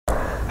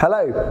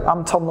Hello,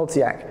 I'm Tom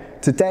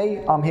Lodziak.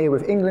 Today I'm here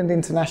with England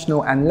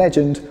international and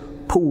legend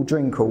Paul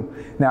Drinkhall.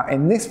 Now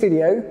in this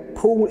video,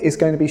 Paul is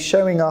going to be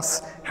showing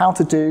us how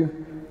to do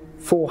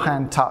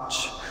forehand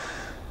touch.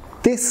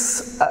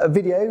 This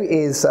video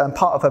is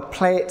part of a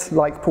Play It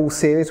Like Paul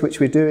series which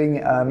we're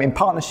doing in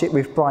partnership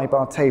with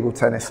Bar Table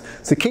Tennis.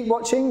 So keep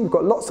watching, we've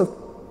got lots of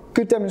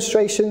good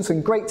demonstrations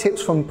and great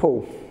tips from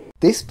Paul.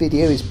 This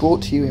video is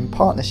brought to you in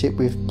partnership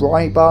with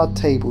Bar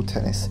Table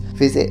Tennis.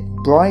 Visit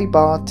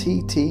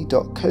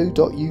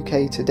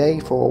brybartt.co.uk today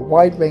for a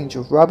wide range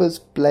of rubbers,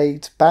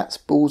 blades, bats,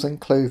 balls and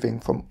clothing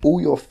from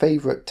all your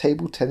favourite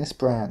table tennis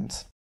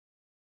brands.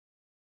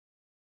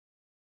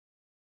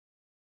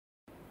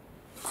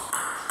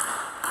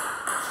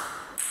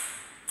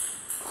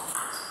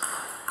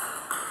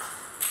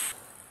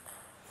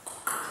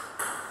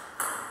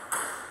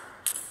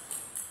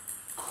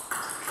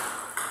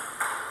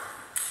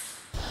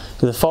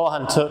 The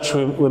forehand touch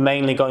we're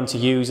mainly going to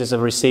use as a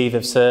receive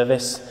of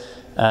service.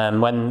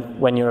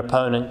 When your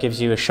opponent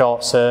gives you a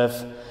short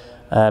serve,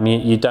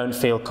 you don't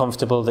feel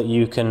comfortable that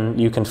you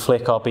can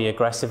flick or be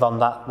aggressive on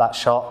that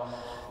shot,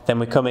 then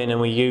we come in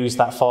and we use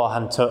that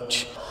forehand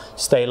touch.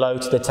 Stay low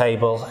to the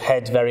table,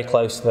 head very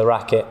close to the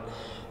racket,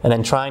 and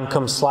then try and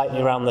come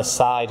slightly around the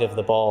side of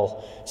the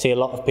ball. See a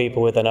lot of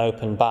people with an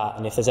open bat,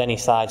 and if there's any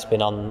side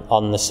spin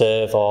on the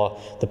serve or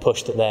the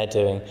push that they're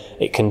doing,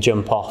 it can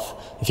jump off.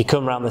 If you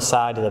come around the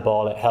side of the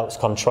ball, it helps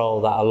control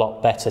that a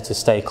lot better to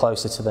stay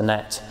closer to the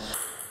net.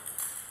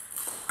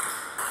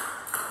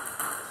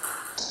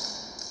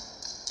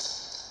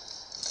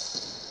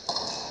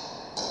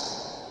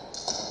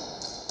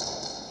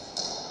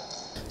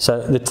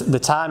 So the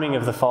timing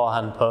of the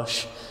forehand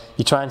push,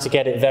 you're trying to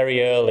get it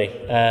very early.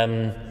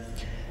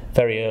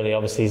 Very early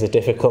obviously is a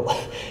difficult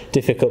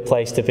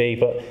place to be,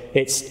 but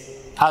it's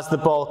as the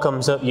ball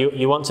comes up,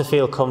 you want to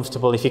feel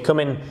comfortable. If you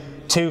come in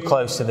too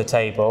close to the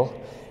table,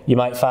 you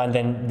might find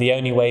then the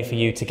only way for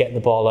you to get the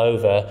ball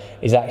over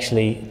is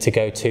actually to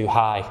go too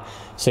high.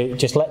 So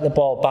just let the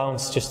ball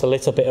bounce just a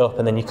little bit up,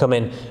 and then you come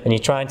in and you're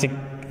trying to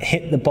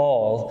hit the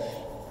ball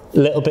a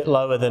little bit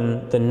lower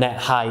than the net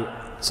height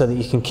so that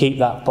you can keep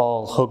that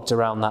ball hugged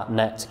around that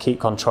net to keep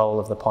control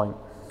of the point.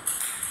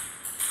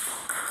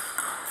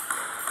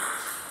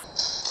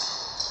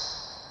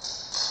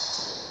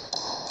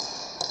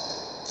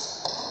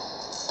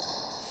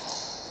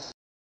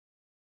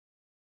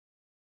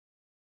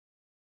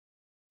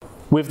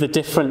 With the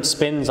different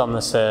spins on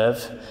the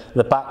serve,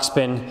 the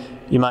backspin,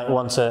 you might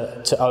want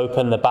to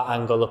open the bat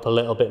angle up a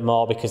little bit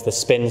more because the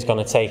spin's going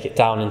to take it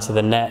down into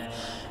the net.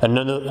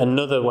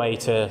 Another way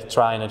to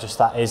try and adjust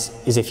that is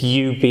if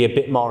you be a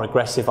bit more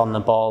aggressive on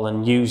the ball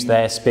and use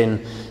their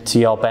spin to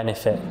your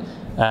benefit.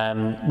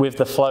 With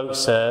the float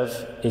serve,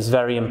 it's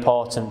very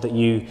important that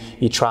you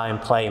try and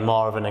play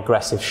more of an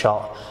aggressive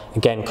shot.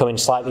 Again, coming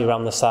slightly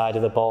around the side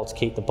of the ball to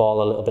keep the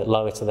ball a little bit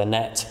lower to the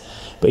net.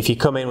 But if you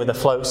come in with a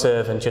float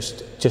serve and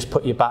just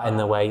put your bat in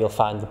the way, you'll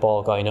find the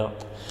ball going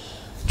up.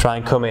 Try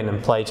and come in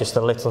and play just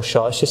a little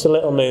shot. It's just a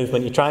little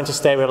movement. You're trying to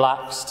stay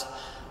relaxed,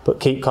 but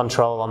keep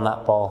control on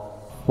that ball.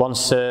 One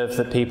serve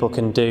that people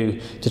can do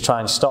to try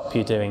and stop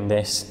you doing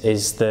this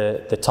is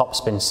the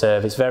topspin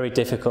serve. It's very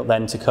difficult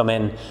then to come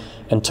in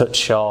and touch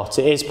short.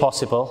 It is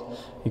possible.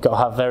 You've got to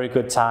have very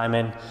good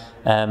timing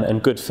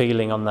and good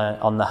feeling on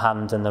the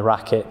hand and the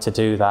racket to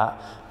do that.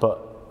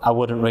 But I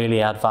wouldn't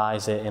really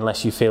advise it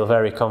unless you feel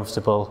very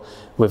comfortable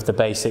with the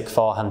basic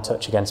forehand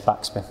touch against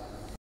backspin.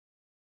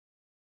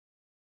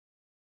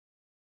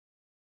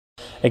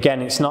 Again,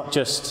 I'm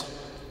just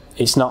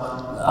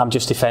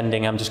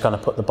defending, I'm just going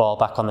to put the ball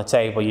back on the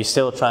table. You're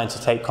still trying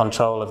to take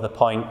control of the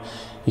point.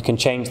 You can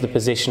change the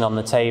position on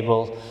the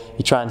table.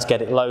 You're trying to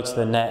get it low to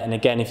the net, and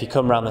again, if you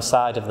come around the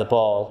side of the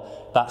ball,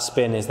 that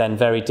spin is then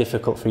very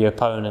difficult for your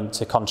opponent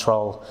to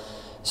control.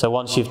 So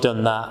once you've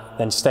done that,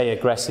 then stay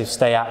aggressive,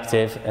 stay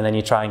active, and then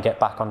you try and get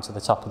back onto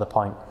the top of the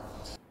point.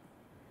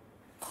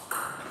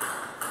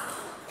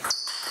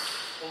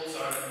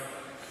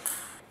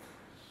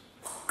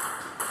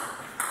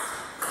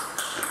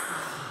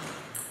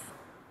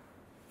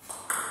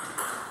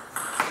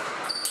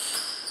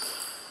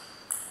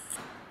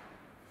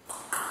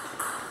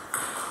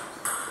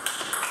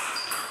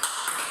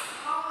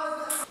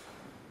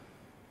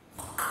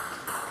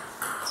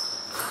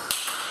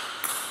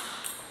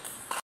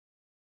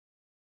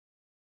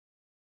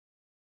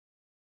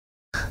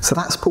 So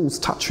that's Paul's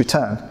touch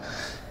return.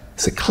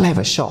 It's a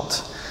clever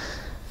shot.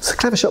 It's a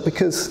clever shot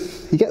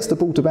because he gets the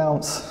ball to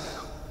bounce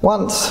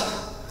once,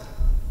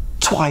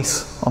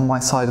 twice on my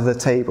side of the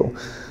table.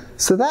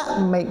 So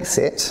that makes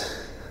it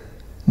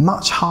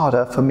much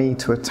harder for me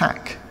to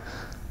attack.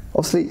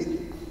 Obviously,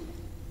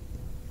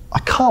 I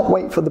can't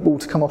wait for the ball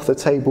to come off the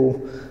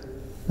table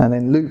and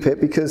then loop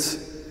it because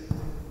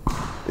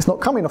it's not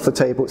coming off the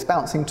table, it's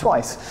bouncing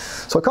twice.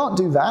 So I can't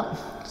do that.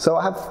 So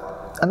I have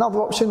another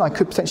option. I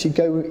could potentially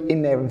go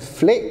in there and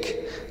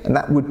flick, and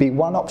that would be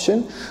one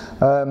option.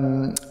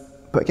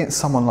 But against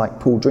someone like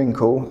Paul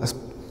Drinkhall,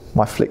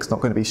 my flick's not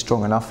going to be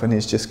strong enough and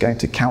is just going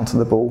to counter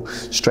the ball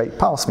straight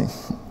past me.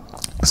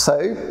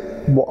 So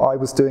what I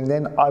was doing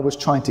then, I was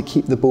trying to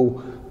keep the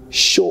ball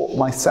short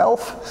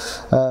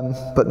myself,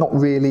 but not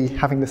really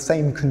having the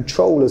same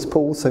control as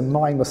Paul, so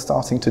mine was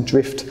starting to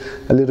drift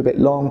a little bit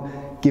long,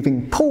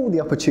 giving Paul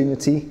the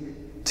opportunity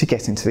to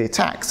get into the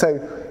attack. So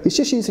it's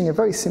just using a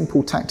very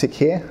simple tactic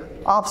here.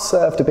 I've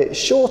served a bit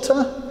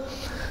shorter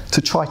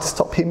to try to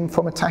stop him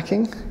from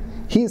attacking.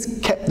 He's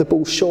kept the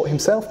ball short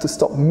himself to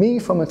stop me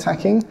from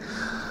attacking.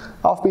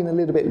 I've been a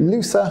little bit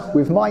looser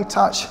with my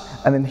touch,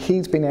 and then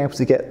he's been able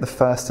to get the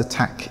first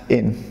attack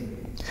in.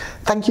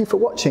 Thank you for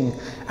watching,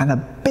 and a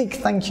big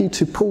thank you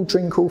to Paul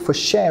Drinkhall for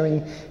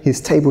sharing his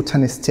table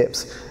tennis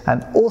tips,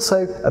 and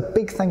also a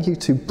big thank you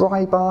to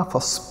Brybar for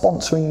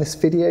sponsoring this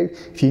video.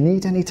 If you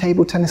need any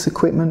table tennis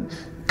equipment,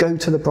 go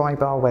to the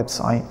Brybar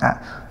website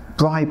at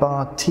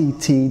brybartt.co.uk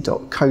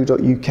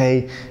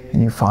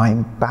and you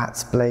find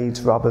bats,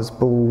 blades, rubbers,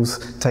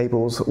 balls,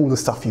 tables, all the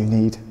stuff you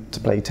need to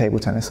play table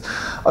tennis.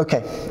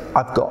 Okay,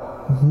 I've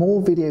got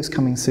more videos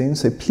coming soon,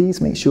 so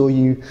please make sure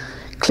you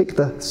click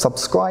the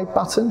subscribe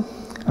button,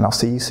 and I'll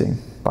see you soon.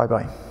 Bye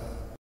bye.